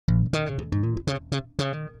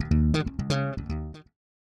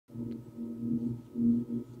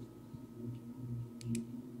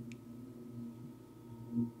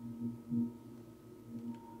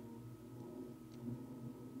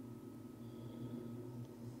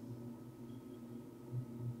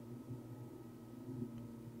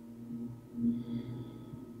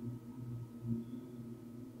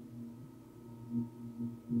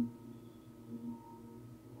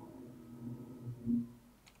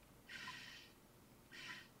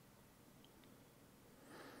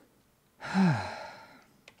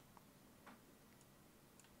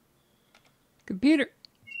Computer.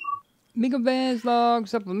 Big Advanced Log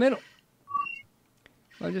Supplemental.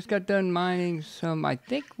 I just got done mining some, I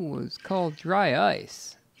think it was called dry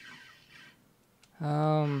ice.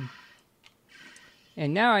 And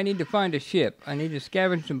now I need to find a ship. I need to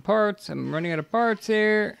scavenge some parts. I'm running out of parts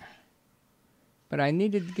here. But I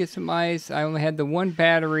needed to get some ice. I only had the one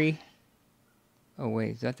battery. Oh,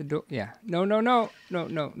 wait. Is that the door? Yeah. No, no, no. No,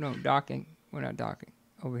 no, no. Docking. We're not docking.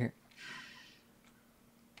 Over here.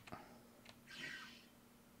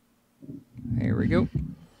 There we go.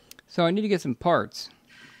 So I need to get some parts.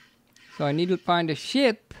 So I need to find a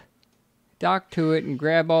ship, dock to it, and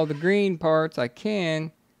grab all the green parts I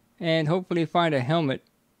can, and hopefully find a helmet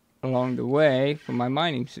along the way for my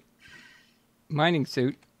mining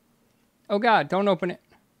suit. Oh God, don't open it.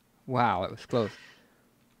 Wow, it was close.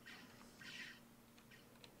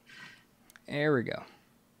 There we go.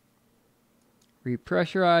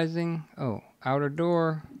 Repressurizing. Oh, outer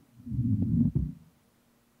door.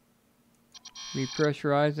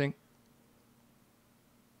 Repressurizing.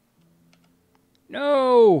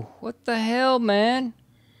 No! What the hell, man?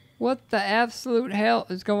 What the absolute hell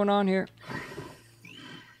is going on here?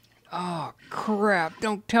 Oh, crap.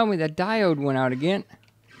 Don't tell me the diode went out again.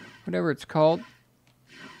 Whatever it's called.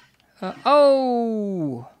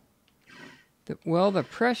 Oh! Well, the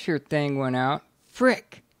pressure thing went out.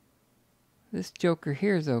 Frick! This joker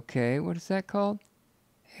here is okay. What is that called?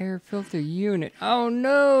 Air filter unit. Oh,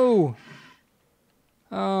 no!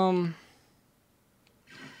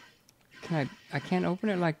 I can't open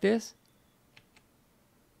it like this?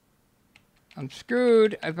 I'm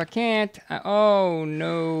screwed if I can't. Oh,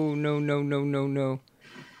 no, no, no, no, no, no.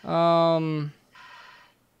 I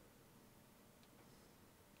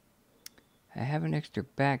have an extra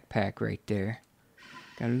backpack right there.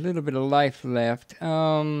 Got a little bit of life left.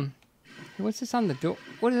 What's this on the door?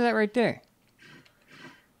 What is that right there?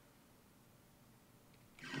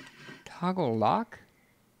 Toggle lock?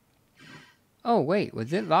 Oh, wait,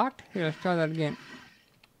 was it locked? Here, let's try that again.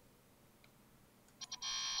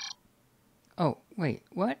 Oh, wait,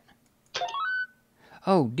 what?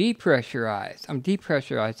 Oh, depressurize. I'm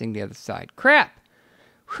depressurizing the other side. Crap!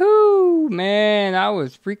 Whew, man, I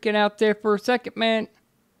was freaking out there for a second, man.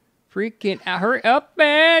 Freaking out. Hurry up,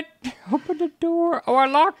 man! Open the door. Oh, I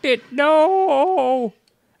locked it. No!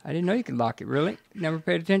 I didn't know you could lock it, really. Never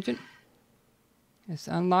paid attention. Let's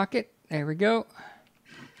unlock it. There we go.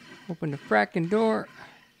 Open the fracking door.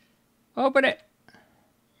 Open it.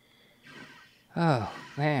 Oh,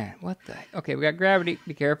 man. What the... Okay, we got gravity.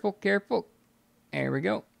 Be careful. Careful. There we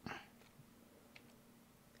go.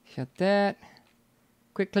 Shut that.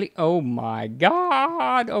 Quickly. Oh, my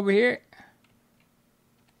God. Over here.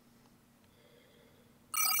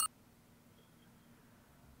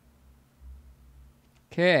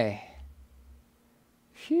 Okay.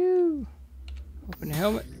 Phew. Open the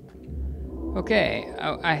helmet. Okay,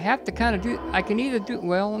 I have to kind of do... I can either do...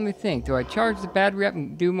 Well, let me think. Do I charge the battery up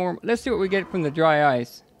and do more... Let's see what we get from the dry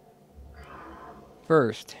ice.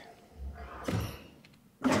 First.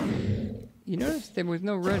 You notice there was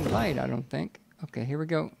no red light, I don't think. Okay, here we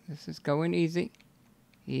go. This is going easy.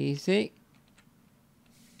 Easy.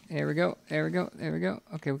 There we go. There we go. There we go.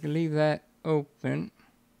 Okay, we can leave that open.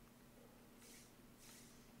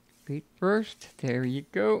 Feet first. There you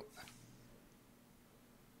go.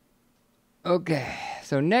 Okay,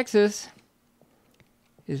 so Nexus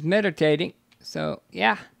is meditating. So,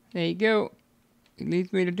 yeah, there you go. It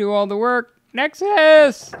leads me to do all the work.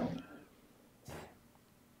 Nexus!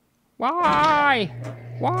 Why?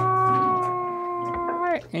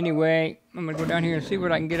 Why? Anyway, I'm going to go down here and see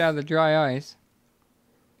what I can get out of the dry ice.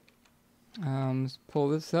 Let's pull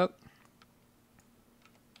this up.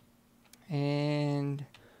 And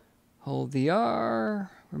hold the R.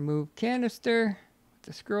 Remove canister with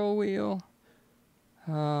the scroll wheel.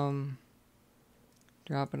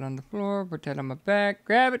 Drop it on the floor, put that on my back,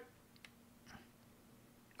 grab it.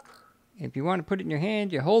 If you want to put it in your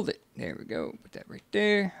hand, you hold it. There we go, put that right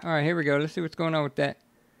there. All right, here we go. Let's see what's going on with that.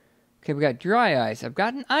 Okay, we got dry ice. I've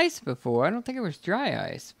gotten ice before. I don't think it was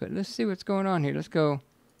dry ice, but let's see what's going on here. Let's go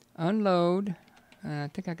unload. I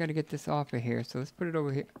think I got to get this off of here. So let's put it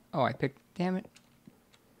over here. Oh, I picked. Damn it.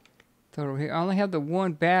 Throw it over here. I only have the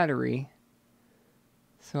one battery.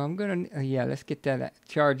 So I'm going to. Yeah, let's get that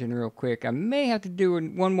charging real quick. I may have to do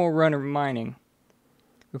one more run of mining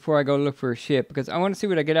before I go look for a ship, because I want to see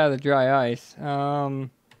what I get out of the dry ice.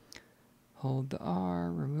 Hold the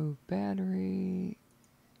R. Remove battery.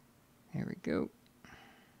 There we go.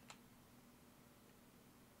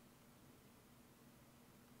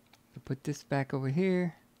 Put this back over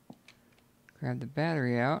here. Grab the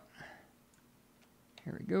battery out.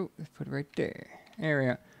 Here we go. Let's put it right there.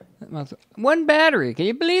 There we go. One battery. Can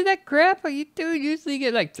you believe that crap? You do usually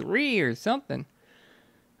get like 3 or something.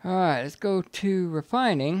 Alright, let's go to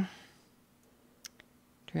refining.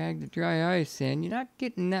 Drag the dry ice in. You're not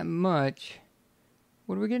getting that much.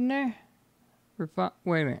 What are we getting there? Wait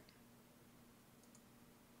a minute.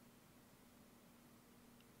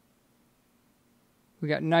 We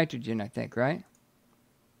got nitrogen, I think, right?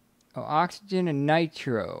 Oh, oxygen and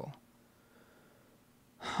nitro.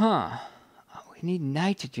 Huh. Oh, we need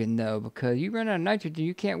nitrogen, though, because you run out of nitrogen,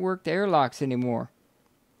 you can't work the airlocks anymore.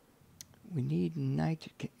 We need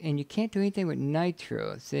nitrogen. And you can't do anything with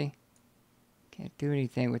nitro, see? Can't do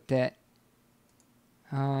anything with that.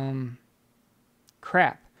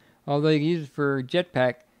 Crap. Although you can use it for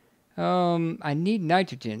jetpack. I need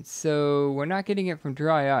nitrogen, so we're not getting it from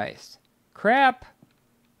dry ice. Crap.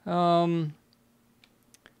 Whoa.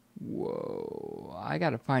 I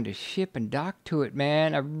gotta find a ship and dock to it,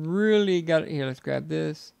 man. I really got it. Here, let's grab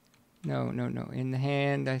this. No. In the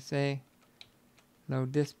hand, I say.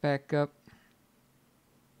 Load this back up.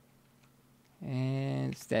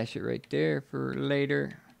 And stash it right there for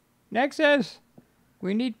later. Nexus!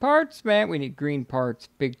 We need parts, man. We need green parts.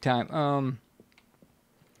 Big time.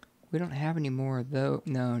 We don't have any more, though.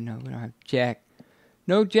 No, we don't have jack.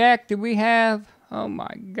 No jack do we have? Oh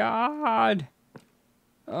my god.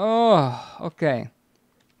 Oh, okay.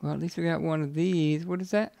 Well, at least we got one of these. What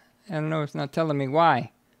is that? I don't know. It's not telling me.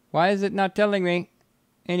 Why? Why is it not telling me?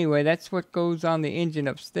 Anyway, that's what goes on the engine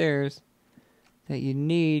upstairs that you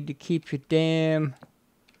need to keep your damn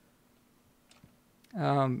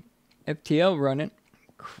FTL running.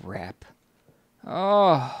 Crap.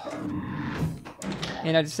 Oh.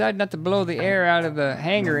 And I decided not to blow the air out of the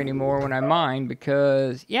hangar anymore when I mine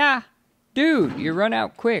because, yeah, dude, you run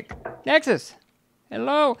out quick. Nexus,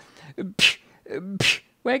 hello?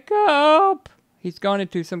 Wake up! He's gone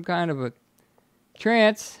into some kind of a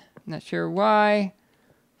trance. Not sure why.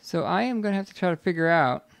 So I am going to have to try to figure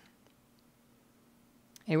out.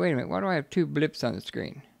 Hey, wait a minute. Why do I have 2 blips on the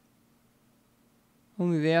screen?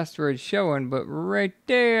 Only the asteroid's showing, but right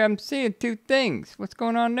there I'm seeing 2 things. What's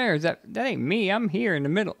going on there? Is that ain't me. I'm here in the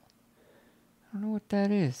middle. I don't know what that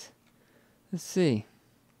is. Let's see.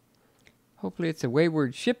 Hopefully it's a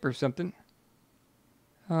wayward ship or something.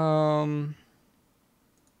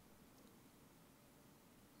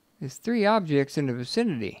 There's 3 objects in the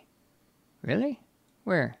vicinity. Really?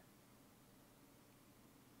 Where?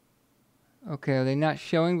 Okay, are they not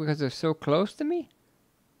showing because they're so close to me?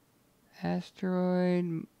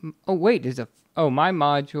 Asteroid. Oh, wait, there's a. Oh, my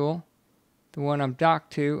module. The one I'm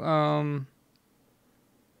docked to.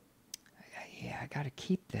 Yeah, I gotta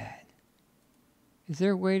keep that. Is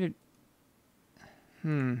there a way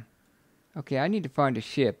to. Okay, I need to find a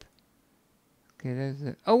ship. Okay, there's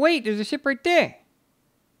a. Oh, wait, there's a ship right there.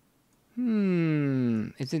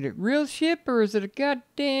 Is it a real ship or is it a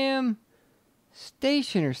goddamn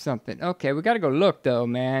station or something? Okay, we gotta go look though,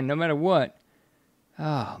 man, no matter what.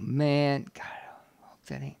 Oh, man. God, I hope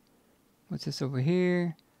that ain't. What's this over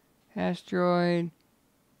here? Asteroid.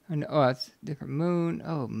 Oh, it's a different moon.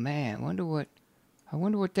 Oh, man. I wonder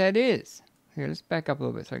what that is. Here, let's back up a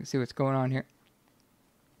little bit so I can see what's going on here.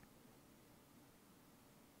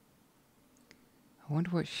 I wonder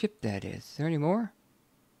what ship that is. Is there any more?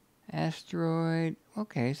 Asteroid.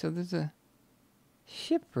 Okay, so there's a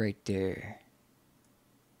ship right there.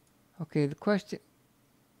 Okay, the question...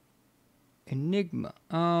 Enigma.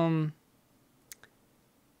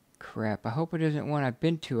 Crap. I hope it isn't one I've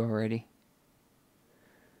been to already.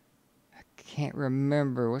 I can't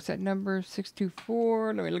remember. What's that number?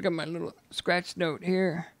 624? Let me look at my little scratch note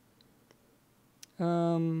here.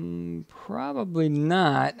 Probably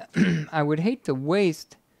not. I would hate to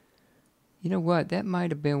waste. You know what? That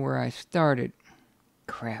might have been where I started.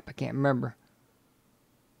 Crap. I can't remember.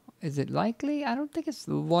 Is it likely? I don't think it's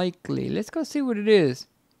likely. Let's go see what it is.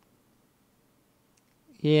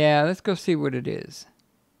 Yeah, let's go see what it is.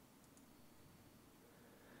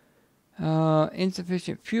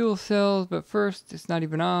 Insufficient fuel cells, but first, it's not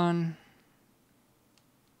even on.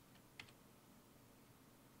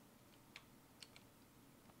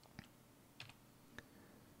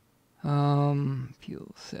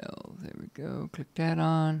 Fuel cells. There we go. Click that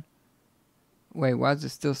on. Wait, why does it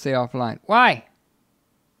still say offline? Why?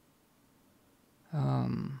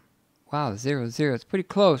 Wow, 0, 0. It's pretty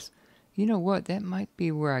close. You know what? That might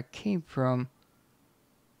be where I came from.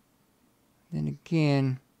 Then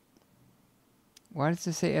again, why does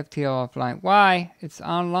it say FTL offline? Why? It's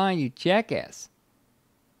online, you jackass.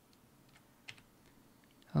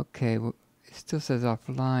 Okay, well, it still says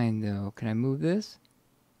offline, though. Can I move this?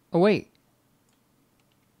 Oh, wait.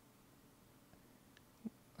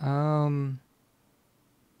 I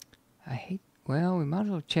hate... Well, we might as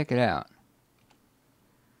well check it out.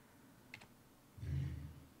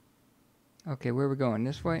 Okay, where are we going?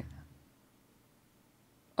 This way?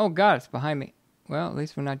 Oh, God, it's behind me. Well, at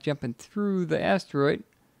least we're not jumping through the asteroid.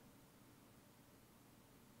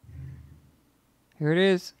 Here it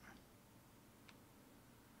is.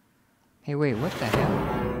 Hey, wait, what the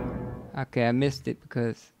hell? Okay, I missed it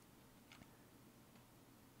because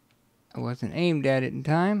I wasn't aimed at it in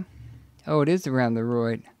time. Oh, it is around the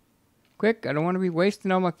roid. Quick, I don't want to be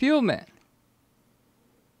wasting all my fuel, man.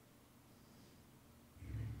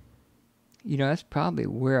 You know, that's probably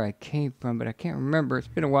where I came from, but I can't remember. It's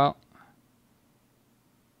been a while.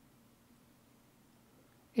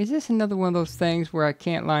 Is this another one of those things where I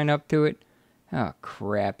can't line up to it? Oh,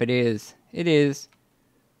 crap. It is. It is.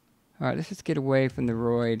 Alright, let's just get away from the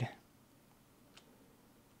roid.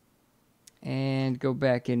 And go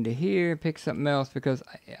back into here and pick something else because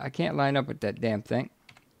I can't line up with that damn thing.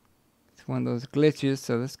 It's one of those glitches.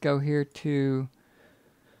 So let's go here to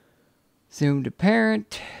zoom to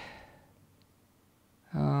parent.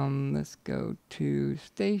 Let's go to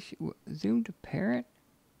station, zoom to parent.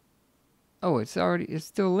 Oh, it's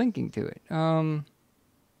still linking to it.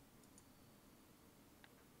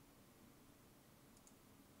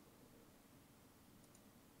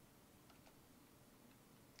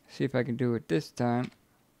 See if I can do it this time.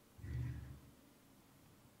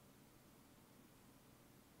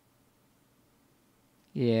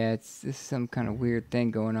 Yeah, this is some kind of weird thing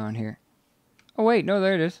going on here. Oh wait, no,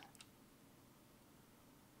 there it is.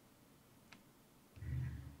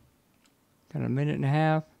 Got a minute and a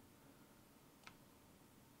half.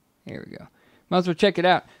 Here we go. Might as well check it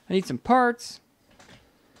out. I need some parts.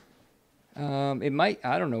 It might,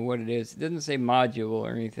 I don't know what it is. It doesn't say module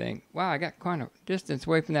or anything. Wow, I got quite a distance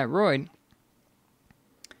away from that roid.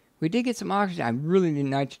 We did get some oxygen. I really need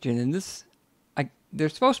nitrogen. And this,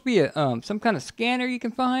 there's supposed to be a some kind of scanner you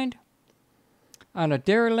can find on a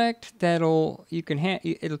derelict that'll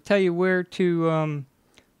it'll tell you where to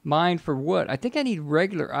mine for what. I think I need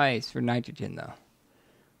regular ice for nitrogen though,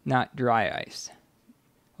 not dry ice.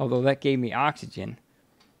 Although that gave me oxygen.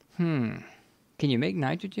 Can you make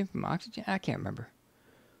nitrogen from oxygen? I can't remember.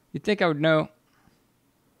 You'd think I would know.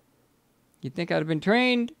 You'd think I'd have been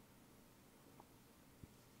trained.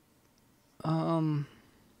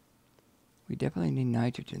 We definitely need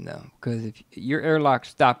nitrogen though, because if your airlock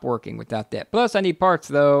stopped working without that. Plus, I need parts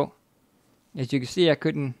though. As you can see, I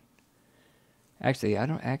couldn't. Actually,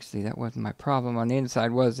 that wasn't my problem on the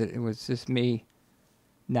inside, was it? It was just me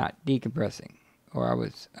not decompressing,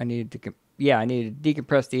 or I needed to. I needed to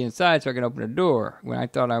decompress the inside so I could open the door when I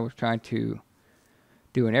thought I was trying to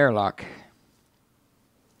do an airlock.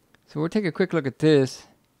 So we'll take a quick look at this.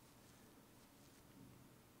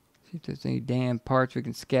 See if there's any damn parts we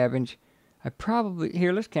can scavenge.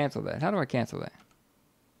 Here, let's cancel that. How do I cancel that?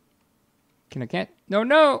 Can I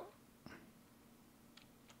No!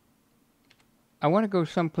 I want to go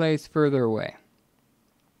someplace further away.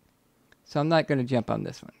 So I'm not going to jump on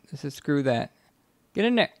this one. This is screw that. Get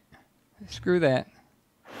in there. Screw that.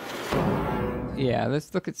 Yeah,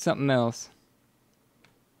 let's look at something else.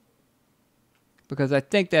 Because I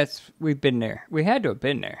think we've been there. We had to have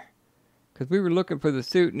been there. Because we were looking for the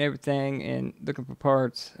suit and everything and looking for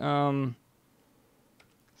parts. So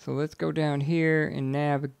let's go down here and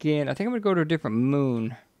nav again. I think I'm going to go to a different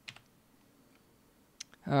moon.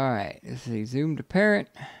 Alright, let's see. Zoom to parent.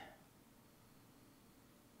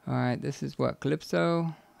 Alright, this is what?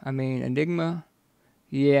 Calypso? Enigma.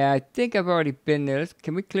 Yeah, I think I've already been there.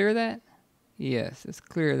 Can we clear that? Yes, let's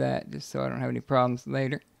clear that just so I don't have any problems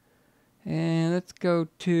later. And let's go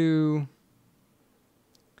to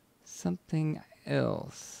something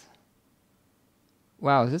else.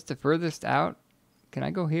 Wow, is this the furthest out? Can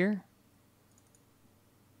I go here?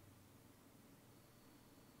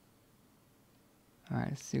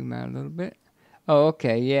 Alright, let's zoom out a little bit. Oh,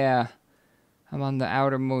 okay, yeah. I'm on the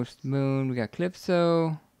outermost moon. We got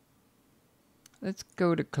Calypso. Let's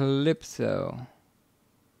go to Calypso.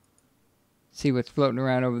 See what's floating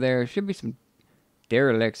around over there. Should be some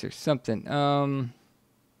derelicts or something. Alright,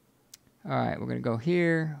 we're going to go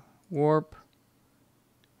here. Warp.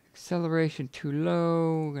 Acceleration too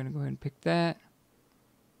low. We're going to go ahead and pick that.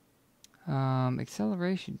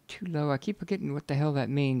 Acceleration too low. I keep forgetting what the hell that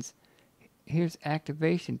means. Here's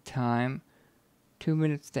activation time. 2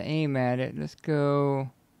 minutes to aim at it. Let's go.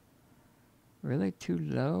 Really? Too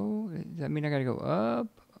low? Does that mean I gotta go up?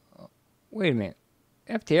 Wait a minute.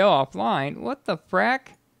 FTL offline? What the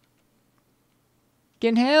frack?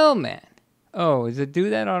 Fucking hell, man. Oh, does it do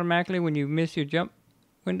that automatically when you miss your jump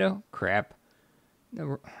window? Crap.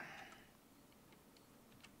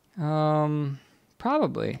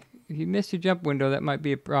 Probably. If you miss your jump window, that might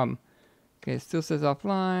be a problem. Okay, it still says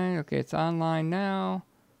offline. Okay, it's online now.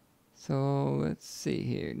 So, let's see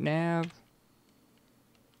here. Nav.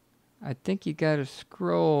 I think you gotta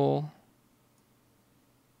scroll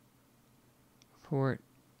for it.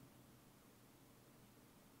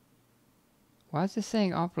 Why is this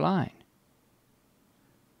saying offline?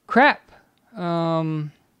 Crap!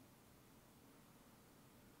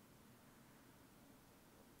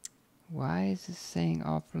 Why is this saying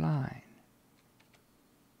offline?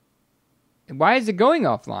 Why is it going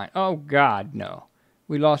offline? Oh God, no.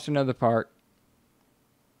 We lost another part.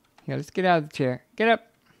 Yeah, let's get out of the chair. Get up!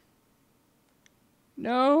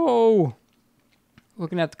 No! We're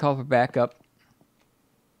gonna have to call for backup.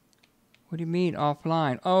 What do you mean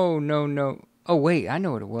offline? Oh, no, no. Oh, wait, I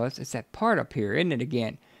know what it was. It's that part up here, isn't it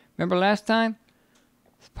again? Remember last time?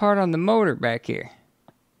 It's part on the motor back here.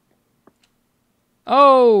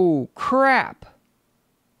 Oh, crap.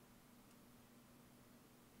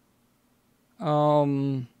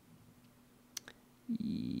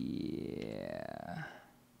 Yeah.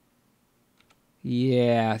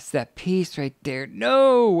 Yeah, it's that piece right there.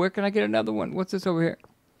 No, where can I get another one? What's this over here?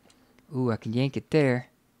 Ooh, I can yank it there.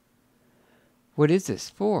 What is this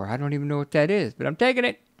for? I don't even know what that is, but I'm taking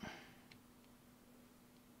it.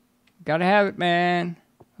 Gotta have it, man.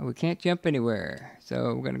 Oh, we can't jump anywhere.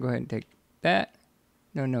 So we're gonna go ahead and take that.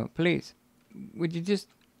 No, no, please. Would you just...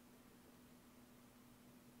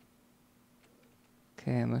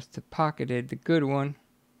 Okay, I must have pocketed the good one.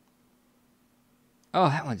 Oh,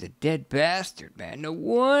 that one's a dead bastard, man. No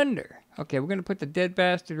wonder. Okay, we're gonna put the dead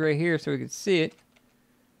bastard right here so we can see it.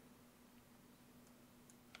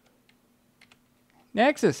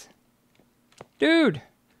 Nexus! Dude!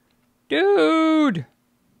 Dude!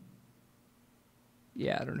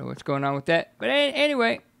 Yeah, I don't know what's going on with that. But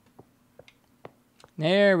anyway.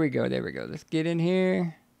 There we go, there we go. Let's get in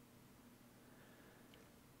here.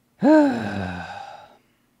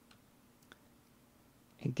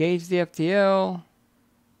 Engage the FTL.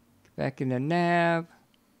 Get back in the nav.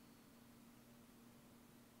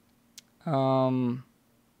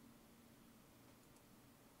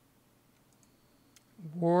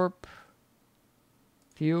 Warp.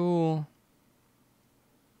 Fuel.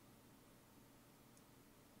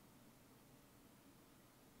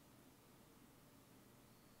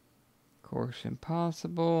 Course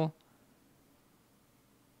impossible.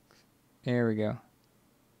 There we go.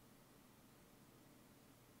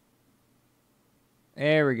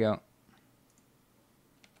 There we go.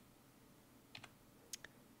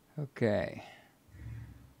 Okay.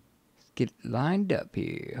 Let's get lined up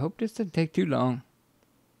here. Hope this doesn't take too long.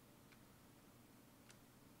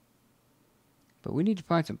 But we need to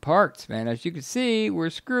find some parts, man. As you can see, we're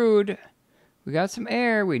screwed. We got some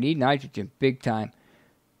air. We need nitrogen big time.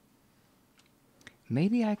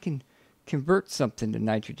 Maybe I can convert something to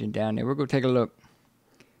nitrogen down there. We're going to take a look.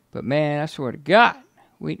 But man, I swear to God,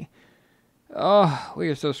 we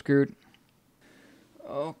are so screwed.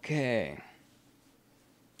 Okay.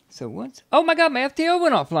 So once... Oh my God, my FTO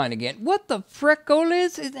went offline again. What the freckle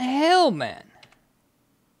is in hell, man?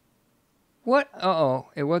 What? Uh-oh.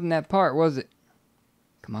 It wasn't that part, was it?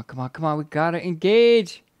 Come on, come on, come on. We got to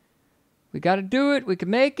engage. We got to do it. We can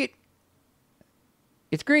make it.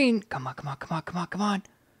 It's green. Come on, come on, come on, come on, come on.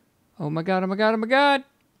 Oh my God, oh my God, oh my God.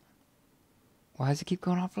 Why does it keep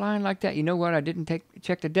going offline like that? You know what? I didn't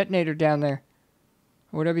check the detonator down there.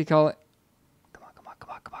 Or whatever you call it. Come on, come on, come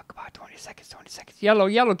on, come on, come on. 20 seconds, 20 seconds. Yellow,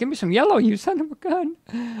 yellow. Give me some yellow, you son of a gun.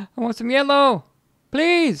 I want some yellow.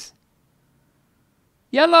 Please.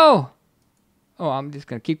 Yellow. Oh, I'm just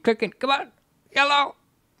going to keep clicking. Come on. Yellow.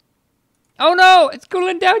 Oh no, it's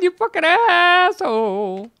cooling down, you fucking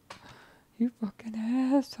asshole. You fucking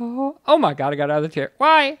asshole. Oh my God, I got out of the chair.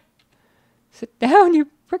 Why? Sit down, you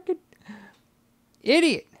freaking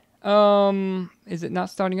idiot. Is it not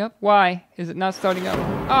starting up? Why is it not starting up?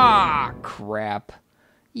 Ah, crap.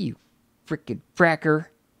 You freaking fracker.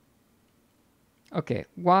 Okay,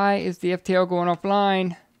 why is the FTL going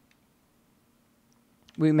offline?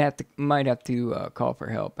 We might have to call for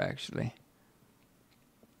help, actually.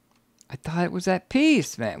 I thought it was that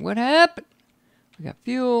piece, man. What happened? We got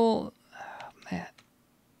fuel. Oh, man.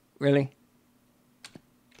 Really?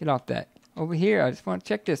 Get off that. Over here, I just want to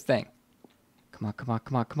check this thing. Come on, come on,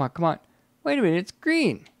 come on, come on, come on. Wait a minute, it's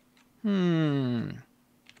green.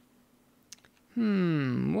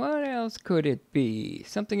 What else could it be?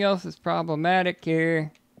 Something else is problematic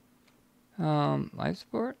here. Life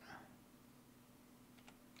support?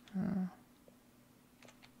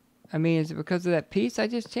 I mean, is it because of that piece I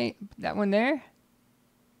just changed? That one there?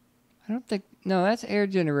 I don't think... No, that's air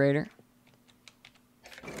generator.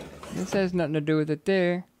 This has nothing to do with it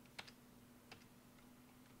there.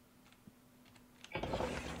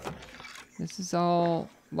 This is all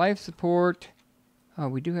life support. Oh,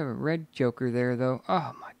 we do have a red joker there, though.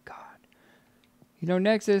 Oh, my God. You know,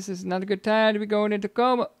 Nexus, this is not a good time to be going into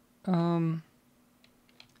coma. How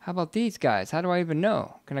about these guys? How do I even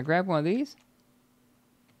know? Can I grab one of these?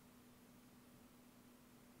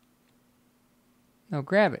 No,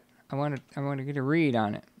 grab it. I want to get a read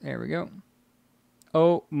on it. There we go.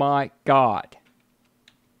 Oh, my God.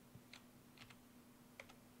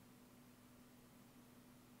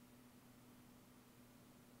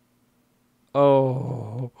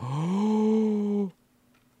 Oh.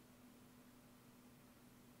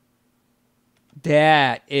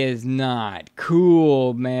 That is not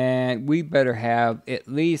cool, man. We better have at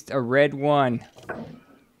least a red one.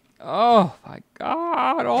 Oh, my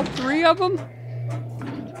God. All three of them?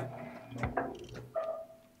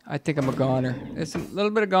 I think I'm a goner. There's a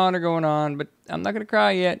little bit of goner going on, but I'm not going to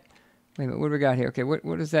cry yet. Wait a minute. What do we got here? Okay,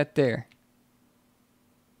 what is that there?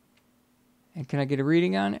 And can I get a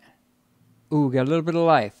reading on it? Ooh, got a little bit of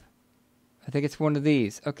life. I think it's one of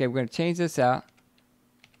these. Okay, we're going to change this out.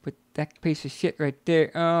 Put that piece of shit right there.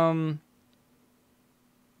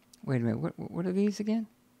 Wait a minute. What are these again?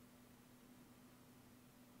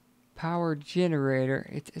 Power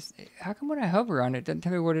generator. How come when I hover on it, it doesn't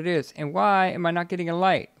tell me what it is? And why am I not getting a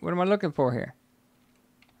light? What am I looking for here?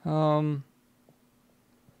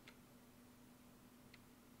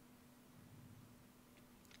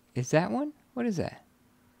 Is that one? What is that?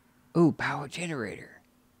 Ooh, power generator.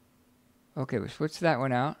 Okay, we'll switch that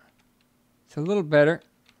one out. It's a little better.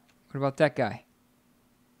 What about that guy?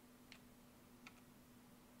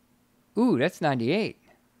 Ooh, that's 98.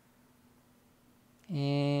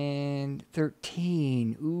 And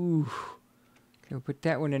 13. Ooh. Okay, we'll put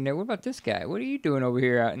that one in there. What about this guy? What are you doing over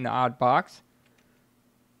here out in the odd box?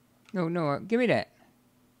 No, give me that.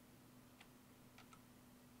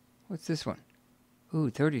 What's this one? Ooh,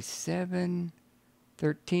 37.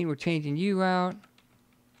 13. We're changing you out.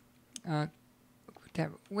 Wait a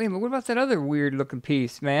minute. What about that other weird looking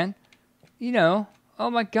piece, man? You know. Oh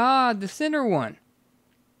my God, the center one.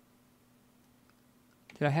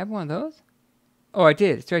 Did I have one of those? Oh, I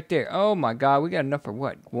did. It's right there. Oh my God, we got enough for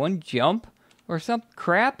what? One jump or some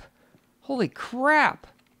crap? Holy crap.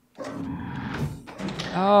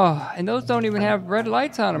 Oh, and those don't even have red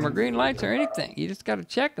lights on them or green lights or anything. You just got to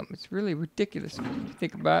check them. It's really ridiculous when you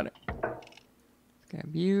think about it.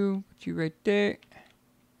 Grab you, put you right there.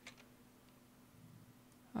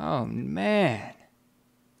 Oh, man.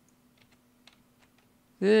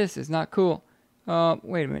 This is not cool.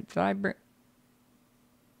 Wait a minute. Did I bring...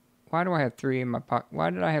 Why do I have 3 in my pocket? Why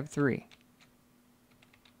did I have 3?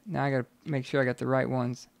 Now I got to make sure I got the right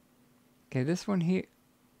ones. Okay, this one here.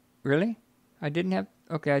 Really? I didn't have...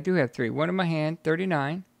 Okay, I do have 3. One in my hand,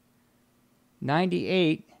 39.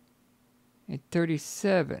 98. And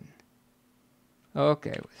 37.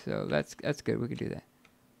 Okay, so that's good. We can do that.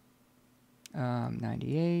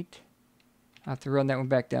 98. I'll have to run that one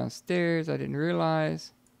back downstairs. I didn't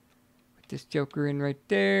realize. Put this joker in right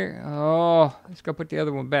there. Oh, let's go put the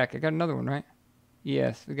other one back. I got another one, right?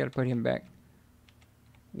 Yes, we got to put him back.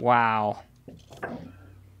 Wow.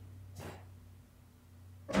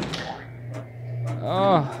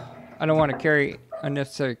 Oh, I don't want to carry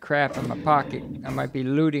unnecessary crap in my pocket. I might be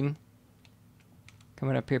looting.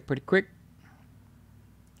 Coming up here pretty quick.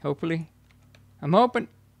 Hopefully. I'm hoping.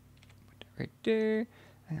 Put that right there.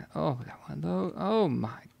 Oh, we got one of those. Oh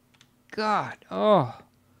my God. Oh.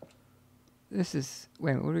 This is...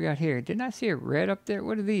 Wait a minute, what do we got here? Didn't I see a red up there?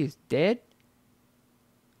 What are these? Dead?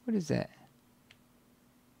 What is that?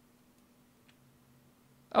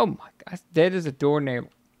 Oh my God. Dead as a doornail.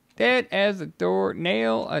 Dead as a door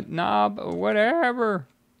nail, a knob, or whatever.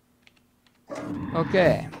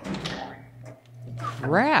 Okay.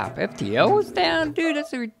 Crap. FTL was down? Dude,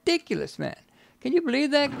 that's ridiculous, man. Can you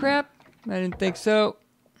believe that crap? I didn't think so.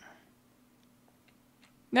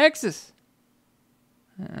 Nexus.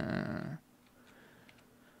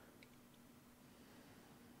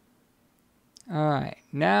 Alright.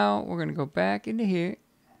 Now we're going to go back into here.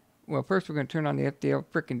 Well, first we're going to turn on the FDL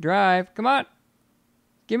frickin' drive. Come on.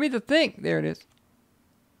 Give me the thing. There it is.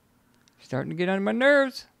 Starting to get on my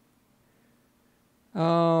nerves.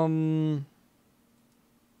 Remove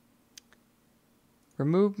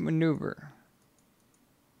maneuver.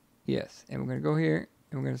 Yes. And we're going to go here.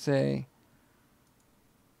 And we're going to say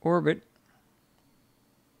orbit.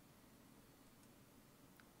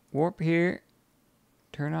 Warp here.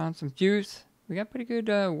 Turn on some juice. We got pretty good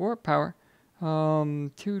warp power.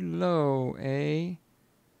 Too low, eh?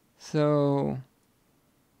 So,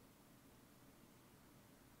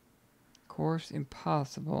 course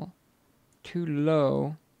impossible. Too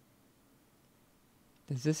low.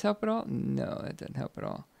 Does this help at all? No, that doesn't help at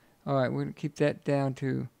all. Alright, we're going to keep that down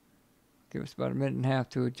to, give us about a minute and a half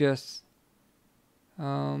to adjust.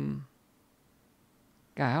 God,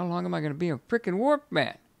 how long am I going to be a freaking warp,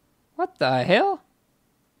 man? What the hell?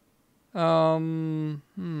 Can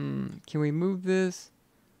we move this?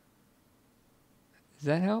 Does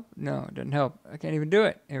that help? No, it doesn't help. I can't even do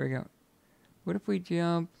it. Here we go. What if we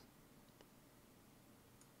jump?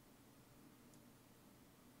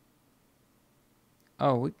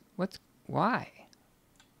 Oh, why?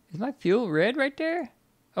 Is my fuel red right there?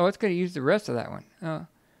 Oh, it's going to use the rest of that one. Oh,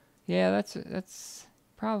 yeah, that's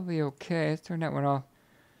probably okay. Let's turn that one off.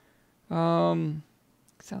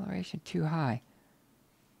 Acceleration too high.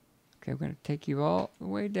 Okay, we're going to take you all the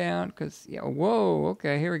way down because, yeah, whoa,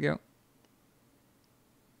 okay, here we go.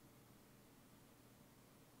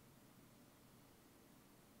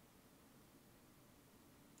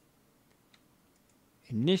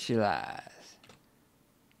 Initialize.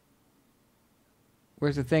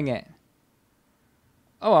 Where's the thing at?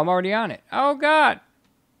 Oh, I'm already on it. Oh, God.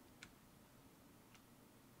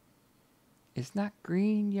 It's not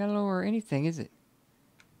green, yellow, or anything, is it?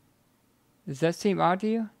 Does that seem odd to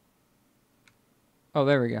you? Oh,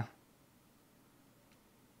 there we go.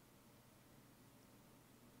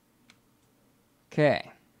 Okay.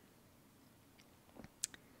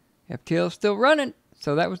 FTL's still running,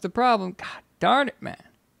 so that was the problem. God darn it, man.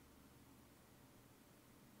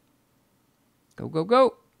 Go, go,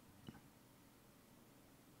 go.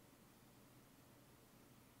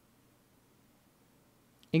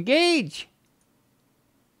 Engage.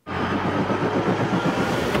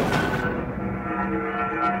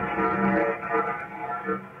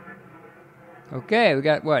 Okay, we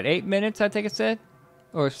got, what, 8 minutes, I think it said?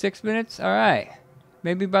 Or 6 minutes? All right.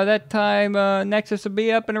 Maybe by that time, Nexus will be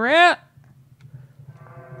up and around.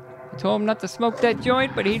 I told him not to smoke that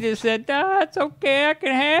joint, but he just said, "Ah, it's okay, I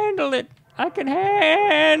can handle it. I can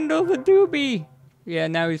handle the doobie." Yeah,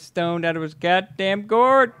 now he's stoned out of his goddamn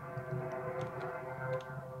gourd.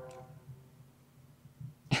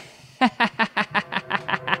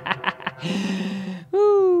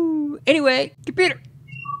 Ooh. Anyway, computer.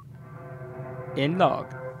 In log.